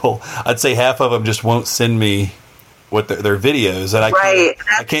people. I'd say half of them just won't send me what their videos, and I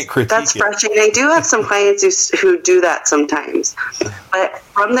can't critique. That's frustrating. I do have some clients who do that sometimes, but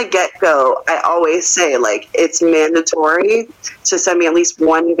from the get-go, I always say, like, it's mandatory to send me at least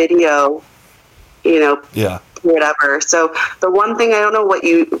one video, you know, whatever. So the one thing, I don't know do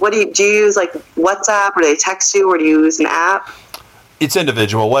you use, like, WhatsApp, or do they text you, or do you use an app? It's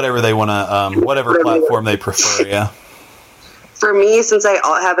individual, whatever they want to, whatever platform they prefer. Yeah. For me, since I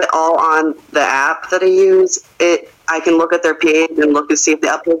have it all on the app that I use, I can look at their page and look and see if they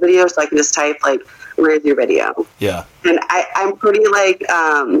upload videos. So I can just type, like, where's your video? Yeah. And I'm pretty, like,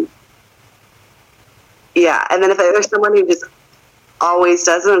 yeah. And then if there's someone who just always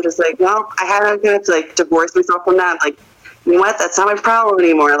does it, I'm just like, well, I have to, like, divorce myself from that. Like, you know what? That's not my problem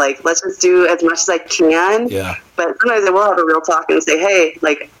anymore. Like, let's just do as much as I can. Yeah. But sometimes I will have a real talk and say, hey,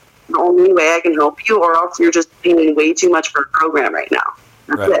 like, the only way I can help you, or else you're just paying way too much for a program right now.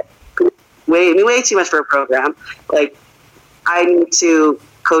 That's it. Way too much for a program. Like, I need to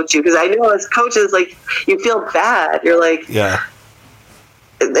coach you, because I know as coaches, like, you feel bad. You're like,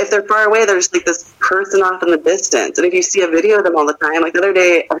 if they're far away, they're just like this person off in the distance. And if you see a video of them all the time, like the other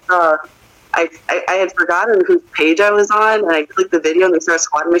day, I saw, I had forgotten whose page I was on, and I clicked the video and they started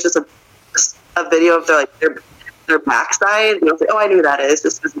squatting. It's just a video of their backside, and I was like, oh, I know who that is,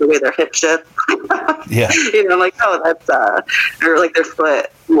 just because of the way their hip shift. You know, I'm like, oh, that's or like their foot.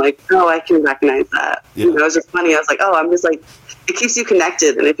 I'm like, oh, I can recognize that. You know, it was just funny. I was like, oh, I'm just like, it keeps you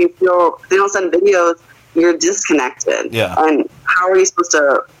connected, and if you feel they don't send videos, you're disconnected. And how are you supposed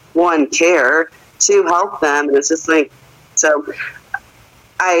to, one, care, two, help them? And it's just like, so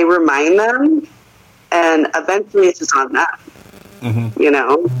I remind them, and eventually it's just on them. Mm-hmm. You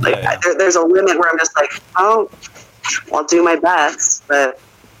know, like there's a limit where I'm just like, oh, I'll do my best, but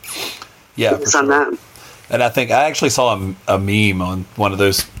it's on them. And I think I actually saw a meme on one of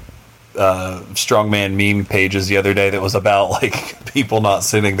those strongman meme pages the other day that was about, like, people not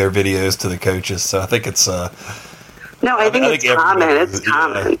sending their videos to the coaches. So I think it's no, I think it's common. It's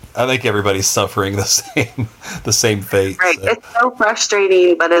common. I think everybody's suffering the same fate. Right. So. It's so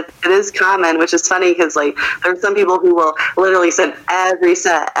frustrating, but it is common, which is funny because, like, there's some people who will literally send every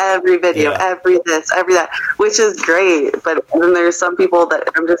set, every video, every this, every that, which is great. But then there's some people that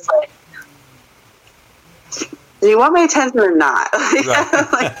I'm just like, do you want my attention or not?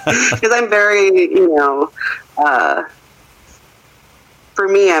 Because I'm very, you know, for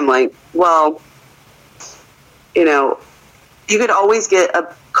me, I'm like, well, you know, you could always get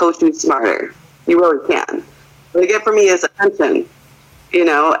a coach who's smarter. You really can. What you get for me is attention, you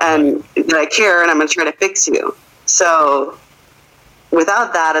know, and that I care, and I'm going to try to fix you. So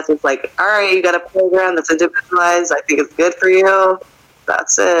without that, it's just like, all right, you got a program that's individualized. I think it's good for you.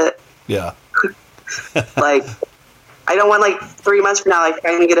 That's it. Yeah. Like, I don't want, like, 3 months from now, like,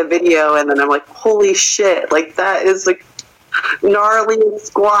 trying to get a video, and then I'm like, holy shit, like, that is, like, gnarliest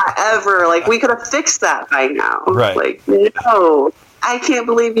squat ever. Like, we could have fixed that by now. Right. Like, no, I can't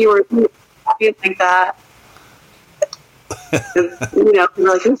believe you were like that. You know, they're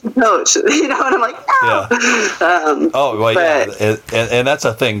like, who's the coach? You know, and I'm like, no. Yeah. Yeah. And that's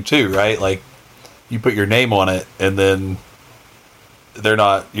a thing too, right? Like, you put your name on it, and then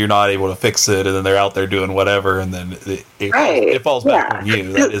you're not able to fix it, and then they're out there doing whatever, and then it falls back on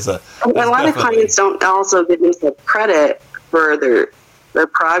you. That is a lot of clients don't also give themselves credit for their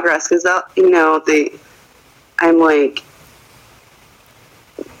progress, because you know, I'm like,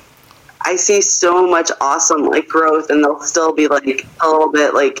 I see so much awesome like growth, and they'll still be like a little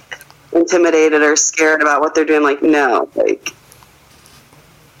bit like intimidated or scared about what they're doing. Like, no, like,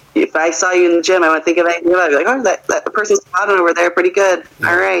 if I saw you in the gym, I would think of anything about it. I'd be like, oh, that person's squatting over there pretty good. Yeah.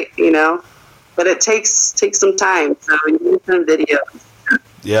 All right, you know. But it takes some time, so you need some videos.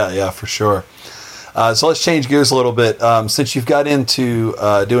 Yeah, for sure. So let's change gears a little bit. Since you've got into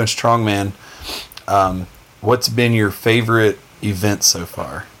doing Strongman, what's been your favorite event so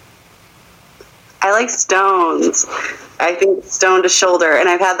far? I like stones. I think stone to shoulder, and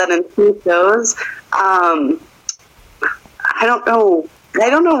I've had that in 2 shows. I don't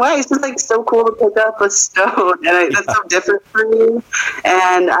know why. It's just like so cool to pick up a stone, and that's so different for me.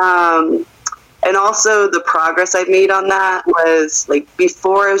 And also the progress I made on that was like,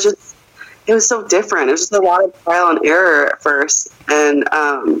 before it was so different. It was just a lot of trial and error at first, and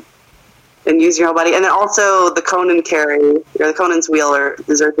using your whole body. And then also the Conan carry, or the Conan's wheel, or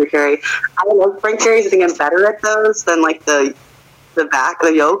the Zercher carry. I love sprint carries. I think I'm better at those than like the back,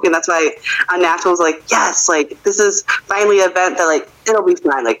 the yoke, and that's why Unnatural was like, yes, like, this is finally an event that like, it'll be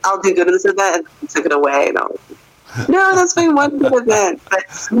fine, like, I'll do good in this event, and took it away, and I was like, no, that's my one good event, but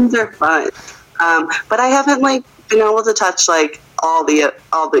these are fun. But I haven't like been able to touch like all the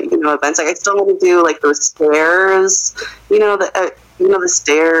you know, events. Like, I still want to do like those stairs, you know, the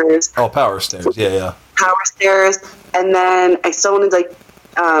stairs. Oh, power stairs, yeah. Power stairs, and then I still want to like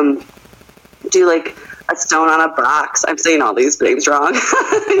do like a stone on a box. I'm saying all these names wrong.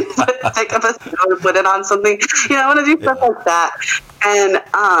 Pick up a stone and put it on something. You know, I want to do stuff like that. And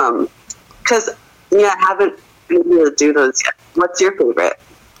because I haven't been able to do those yet. What's your favorite?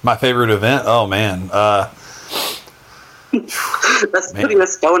 My favorite event? Oh man. That's putting a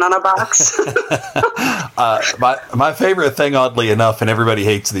stone on a box. My favorite thing, oddly enough, and everybody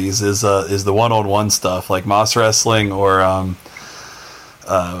hates these, is the one-on-one stuff, like Moss wrestling, or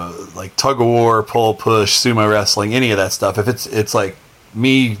like tug of war, pull, push, sumo wrestling, any of that stuff. If it's like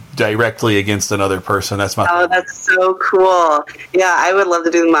me directly against another person, that's my favorite. That's so cool. Yeah, I would love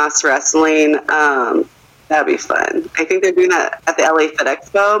to do Moss wrestling. That'd be fun. I think they're doing that at the LA Fit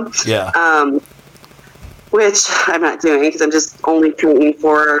Expo. Yeah. Which I'm not doing, because I'm just only training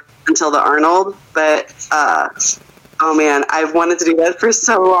for until the Arnold. But oh man, I've wanted to do that for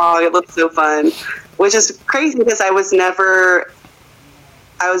so long. It looks so fun, which is crazy, because I was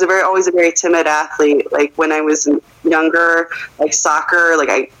always a very timid athlete. Like, when I was younger, like soccer, like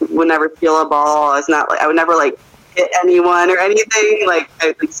I would never feel a ball. I would never like hit anyone or anything. Like,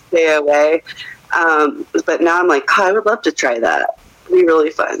 I would stay away. But now I'm like, oh, I would love to try that. It'd be really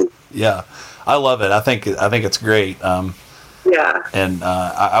fun. Yeah, I love it. I think it's great. Yeah. And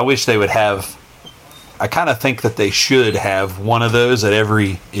I wish they would have. I kind of think that they should have one of those at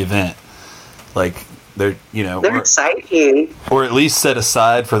every event. Like, they're exciting. Or at least set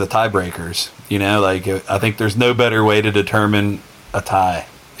aside for the tiebreakers. You know, like, I think there's no better way to determine a tie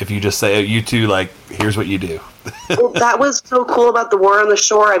if you just say, oh, you two, like, here's what you do. Well, that was so cool about the War on the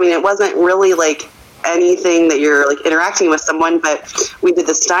Shore. I mean, it wasn't really like anything that you're like interacting with someone, but we did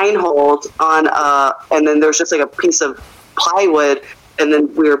the Stein hold on, and then there's just like a piece of plywood, and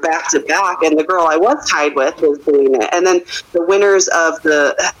then we were back to back, and the girl I was tied with was doing it, and then the winners of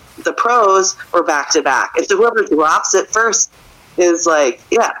the pros were back to back, and so whoever drops it first is like,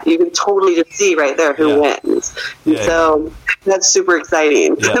 yeah, you can totally just see right there who wins. Yeah. So that's super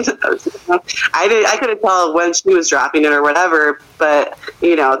exciting. Yeah. I couldn't tell when she was dropping it or whatever, but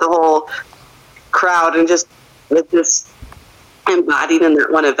you know, the whole crowd and just embodied in that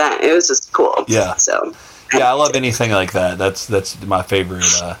one event. It was just cool. Yeah. So yeah, I love anything like that. That's my favorite.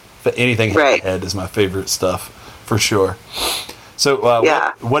 Anything head is my favorite stuff for sure. So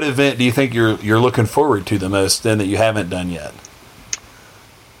what event do you think you're looking forward to the most then that you haven't done yet?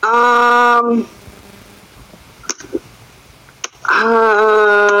 I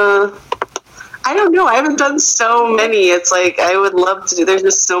don't know. I haven't done so many. It's like, I would love to do. There's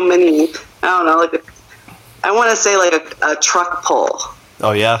just so many. I don't know. Like, I want to say like a truck pull.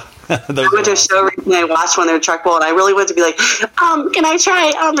 Oh yeah. I went to a show recently. I watched one of their truck pull, and I really wanted to be like, can I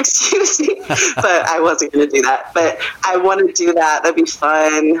try? Excuse me, but I wasn't going to do that. But I want to do that. That'd be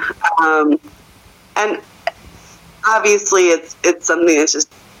fun. And obviously, it's something that's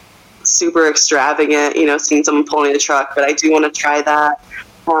just super extravagant, seeing someone pulling a truck, but I do want to try that.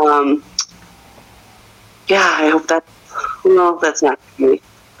 I hope that's not going to be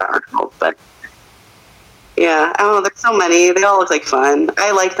powerful, but yeah, I don't know. There's so many. They all look like fun.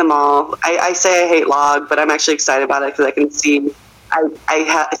 I like them all. I say I hate log, but I'm actually excited about it because I can see,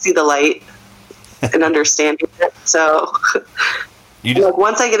 I see the light and understanding it. So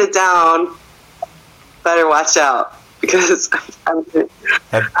once I get it down, better watch out because I'm going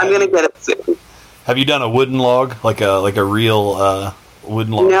to get it soon. Have you done a wooden log, like a real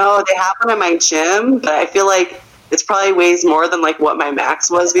wooden log? No, they have one in my gym, but I feel like it's probably weighs more than like what my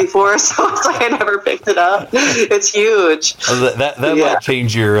max was before, so it's like I never picked it up. It's huge. That might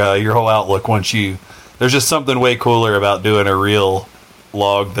change your whole outlook once you. There's just something way cooler about doing a real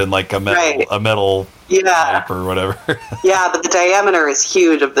log than like a metal pipe or whatever. Yeah, but the diameter is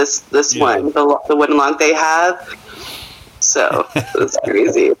huge of this one, the wooden log they have. So it's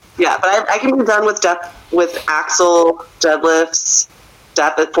crazy. Yeah, but I can be done with axle deadlifts.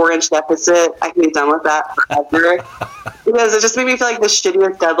 4-inch deficit, I can be done with that forever. Because it just made me feel like the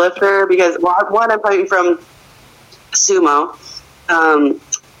shittiest deadlifter because one, I'm coming from sumo.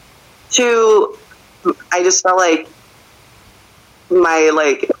 Two, I just felt like my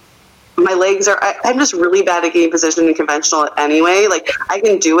legs are, I'm just really bad at getting positioned in conventional anyway. Like I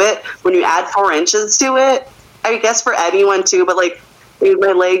can do it when you add 4 inches to it, I guess for anyone too, but like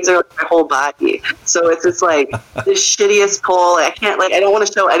my legs are like my whole body. So it's just like the shittiest pull. I don't want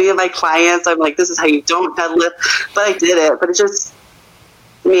to show any of my clients. I'm like, this is how you don't deadlift. But I did it. But it's just,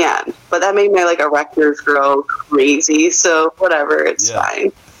 man. But that made my like erectors grow crazy. So whatever, it's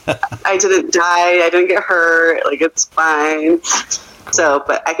fine. I didn't die. I didn't get hurt. Like it's fine. Cool. So,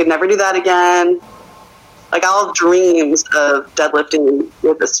 but I could never do that again. Like I'll have dreams of deadlifting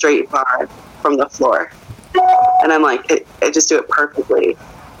with a straight bar from the floor. And I'm like, I just do it perfectly.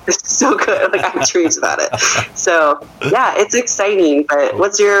 It's so good. Like I have dreams about it. So yeah, it's exciting. But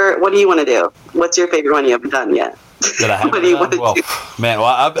what do you want to do? What's your favorite one you haven't done yet? What do you want to do? Man,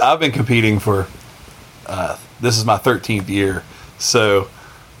 I've been competing for. This is my 13th year, so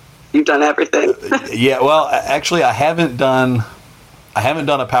you've done everything. Yeah. Well, actually, I haven't done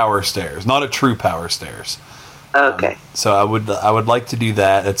a power stairs, not a true power stairs. Okay. So I would like to do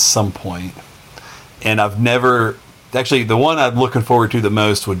that at some point. And I've never actually. The one I'm looking forward to the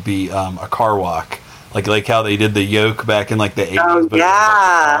most would be a car walk, like how they did the yoke back in like the 80s. Oh, but yeah.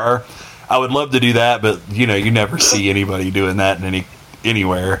 Car. I would love to do that, but you never see anybody doing that in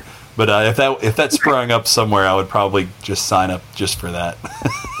anywhere. But if that sprung up somewhere, I would probably just sign up just for that.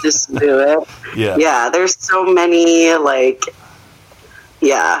 Just do it. Yeah. Yeah. There's so many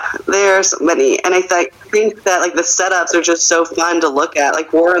there's so many. And I think that like the setups are just so fun to look at.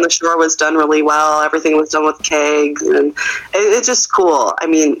 Like War on the Shore was done really well. Everything was done with kegs and it's just cool. I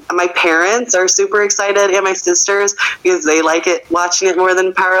mean, my parents are super excited and my sisters because they like it, watching it more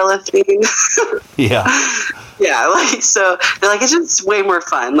than powerlifting. Yeah. Yeah. Like, so they're like, it's just way more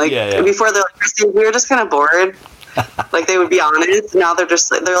fun. Like before they're like, Christy, we were just kind of bored. Like they would be honest. Now they're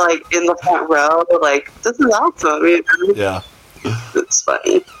like in the front row. They're like, this is awesome. Yeah. It's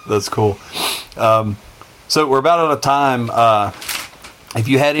funny. That's cool. So we're about out of time. If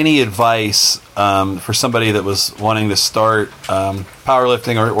you had any advice for somebody that was wanting to start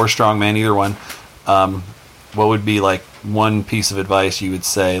powerlifting or strongman, either one, what would be like one piece of advice you would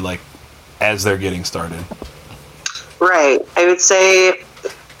say, like as they're getting started? Right. I would say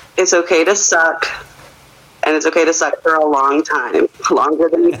it's okay to suck, and it's okay to suck for a long time, longer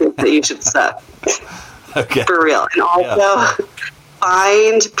than you think that you should suck. Okay. For real. And also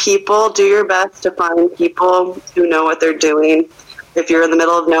find people, do your best to find people who know what they're doing. If you're in the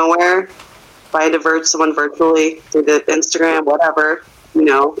middle of nowhere, find someone virtually through the Instagram, whatever,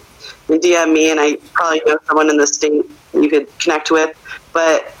 you DM me and I probably know someone in the state you could connect with.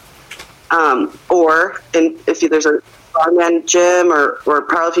 But, if there's a strongman gym or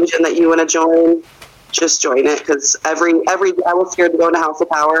powerlifting gym that you want to join, just join it. Because I was scared to go into House of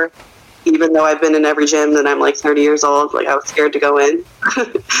Power. Even though I've been in every gym and I'm like 30 years old, like I was scared to go in.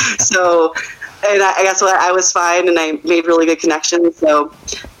 So, and I guess I was fine and I made really good connections. So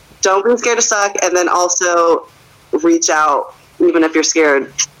don't be scared to suck. And then also reach out, even if you're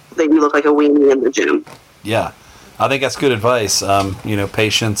scared that you look like a weenie in the gym. Yeah. I think that's good advice.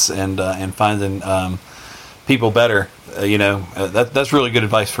 Patience and finding people better, that's really good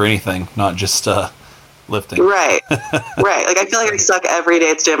advice for anything, not just lifting. Right. Right. Like I feel like I suck every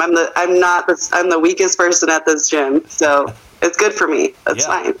day at the gym. I'm the weakest person at this gym. So it's good for me. That's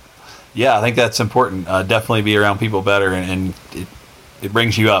fine. Yeah, I think that's important. Definitely be around people better and it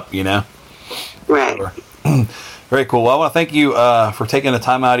brings you up, Right. Very cool. Well, I want to thank you for taking the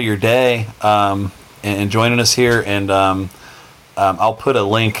time out of your day and joining us here. And I'll put a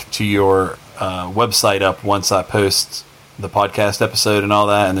link to your website up once I post the podcast episode and all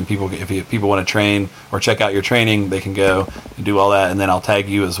that. And then if people want to train or check out your training, they can go and do all that. And then I'll tag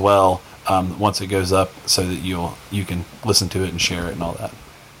you as well once it goes up, so that you can listen to it and share it and all that.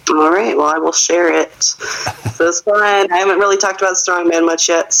 All right. Well, I will share it. So it's fun. I haven't really talked about Strongman much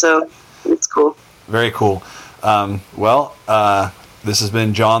yet, so it's cool. Very cool. This has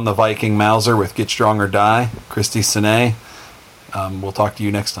been John the Viking Mauser with Get Strong or Die. Christy Senay. We'll talk to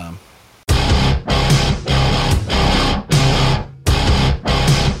you next time.